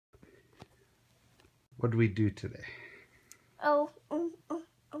What did we do today?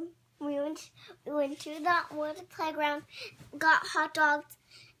 We went to the wood playground, got hot dogs,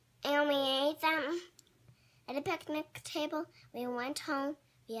 and we ate them at a picnic table. We went home,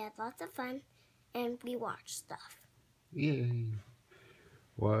 we had lots of fun, and we watched stuff. Yay!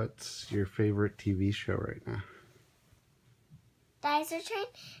 What's your favorite TV show right now? Dinosaur Train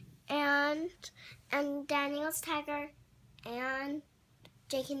and Daniel's Tiger and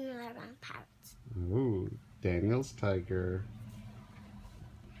Jake and the Neverland Pirates. Ooh, Daniel's Tiger,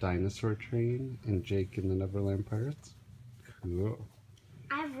 Dinosaur Train, and Jake and the Neverland Pirates? Cool.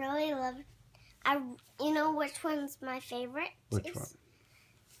 I really love... You know which one's my favorite? Which one?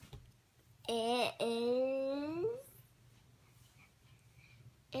 It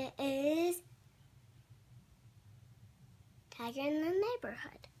is Tiger in the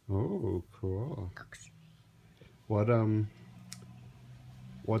Neighborhood. Oh, cool.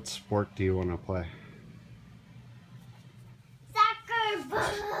 What sport do you want to play? Soccer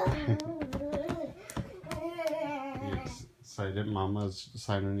ball! You excited Mama's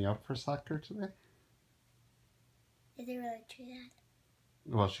signing you up for soccer today? Is it really true, Dad?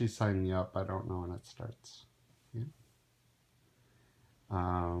 Well, she's signing you up. I don't know when it starts. Yeah.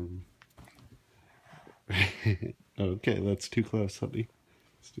 Okay, that's too close, honey.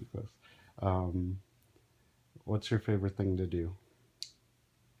 It's too close. What's your favorite thing to do?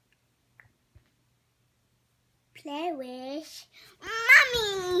 Play with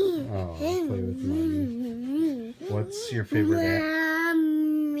Mommy! Oh, play with Mommy. What's your favorite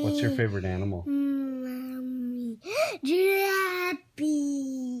Mommy. What's your favorite animal? Mommy. Giraffey.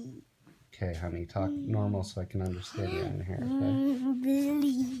 Okay, honey, talk normal so I can understand you in here, okay?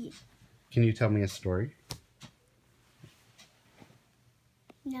 Billy. Can you tell me a story?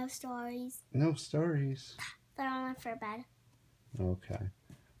 No stories. No stories. They're on for bed. Okay.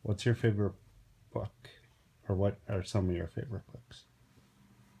 What's your favorite book? Or what are some of your favorite books?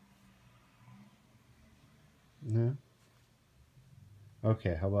 No?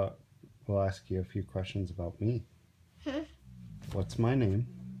 Okay, how about we'll ask you a few questions about me. What's my name?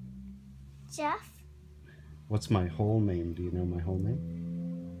 Jeff. What's my whole name? Do you know my whole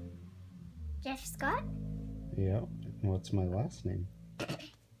name? Jeff Scott. Yeah. And what's my last name?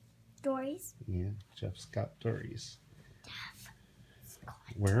 Dories. Yeah, Jeff Scott Dories. Jeff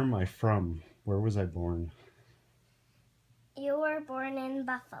Scott. Where am I from? Where was I born? You were born in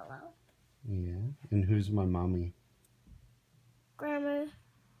Buffalo. Yeah. And who's my mommy? Grandma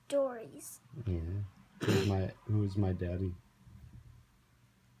Dories. Yeah. Who's my daddy?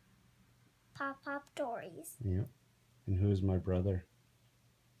 Pop Dories. Yeah. And who's my brother?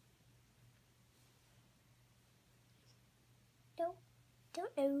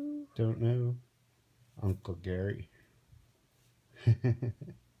 Don't know. Don't know. Uncle Gary.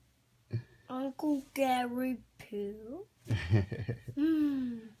 Uncle Gary Pooh.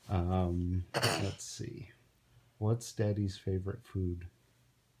 Let's see. What's Daddy's favorite food?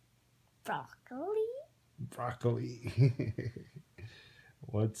 Broccoli. Broccoli.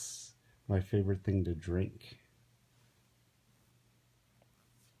 What's my favorite thing to drink?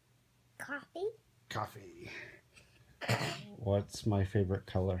 Coffee. Coffee. What's my favorite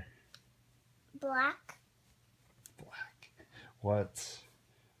color? Black. Black.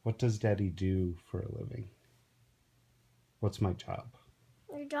 What does Daddy do for a living? What's my job?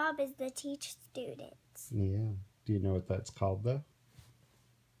 Your job is to teach students. Yeah. Do you know what that's called, though?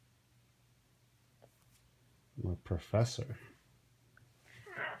 I'm a professor.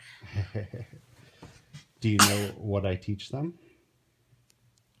 Do you know what I teach them?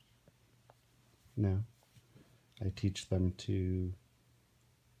 No. I teach them to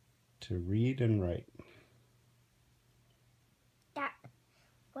read and write. Dad,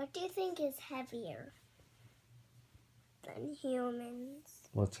 what do you think is heavier than humans?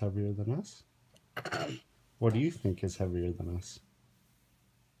 What's heavier than us? What do you think is heavier than us?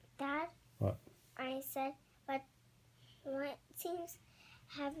 Dad? What? I said, what seems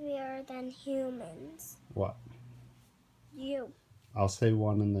heavier than humans? What? You. I'll say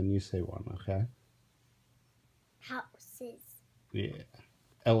one and then you say one, okay? Houses. Yeah.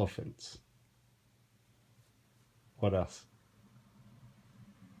 Elephants. What else?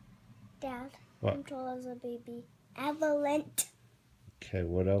 Dad, What? I'm tall as a baby. Avalanche. Okay,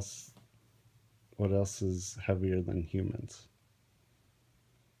 what else? What else is heavier than humans?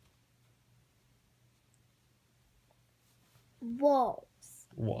 Walls.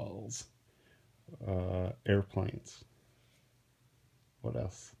 Walls. Airplanes. What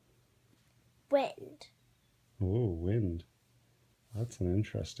else? Wind. Oh, wind. That's an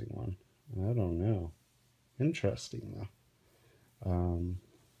interesting one. I don't know. Interesting, though.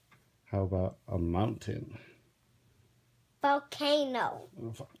 How about a mountain? Volcano. A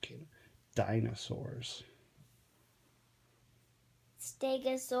volcano. Dinosaurs.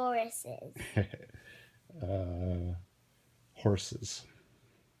 Stegosauruses. Horses.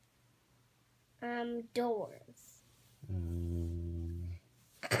 Doors.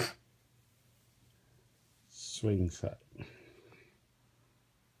 Swing set.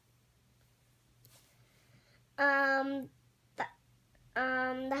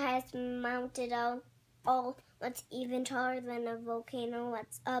 The highest mountain of all. What's even taller than a volcano?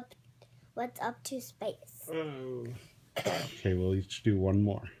 What's up to space? Okay, we'll each do one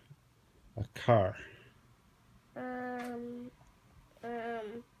more. A car. The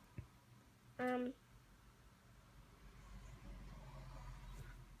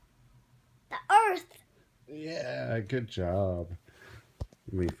Earth. Yeah, good job.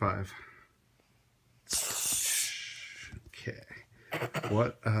 Give me 5. Okay.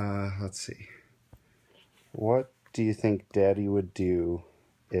 Let's see. What do you think Daddy would do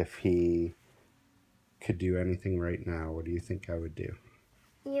if he could do anything right now? What do you think I would do?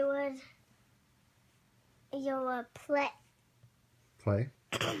 You would play. Play?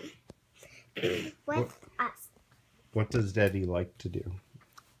 With us. What does Daddy like to do?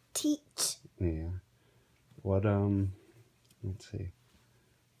 Teach. Yeah. Let's see.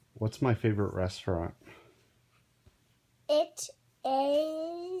 What's my favorite restaurant? It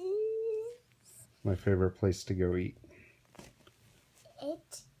is. My favorite place to go eat?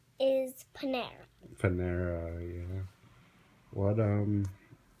 It is Panera. Panera, yeah.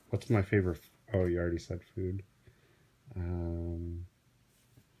 What's my favorite? Oh, you already said food.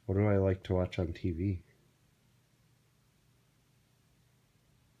 What do I like to watch on TV?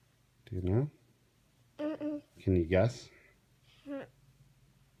 Do you know? Mm-mm. Can you guess?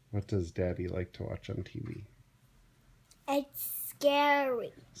 What does Daddy like to watch on TV? It's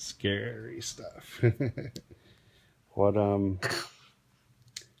scary. Scary stuff. How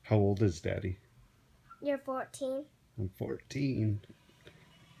old is Daddy? You're 14. I'm 14.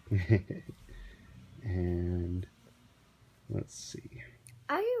 And let's see.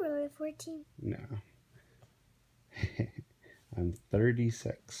 Are you really 14? No. I'm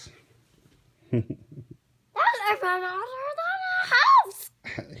 36. That's even older than a house.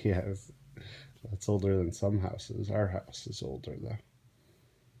 Yes. That's older than some houses. Our house is older, though.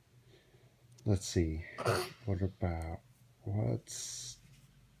 Let's see.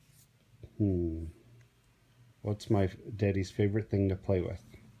 What's my Daddy's favorite thing to play with?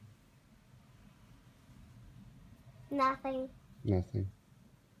 Nothing. Nothing.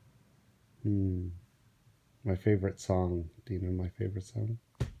 My favorite song. Do you know my favorite song?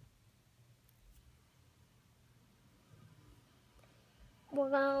 We're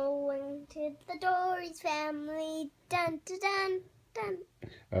going to the Dory's family. Dun dun dun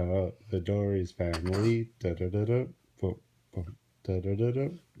dun. The Dory's family. Da da da da. Boom boom. Da da da da.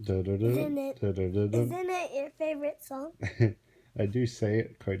 Da da da da. Isn't it your favorite song? I do say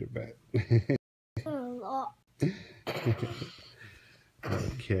it quite a bit. A lot.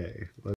 Okay.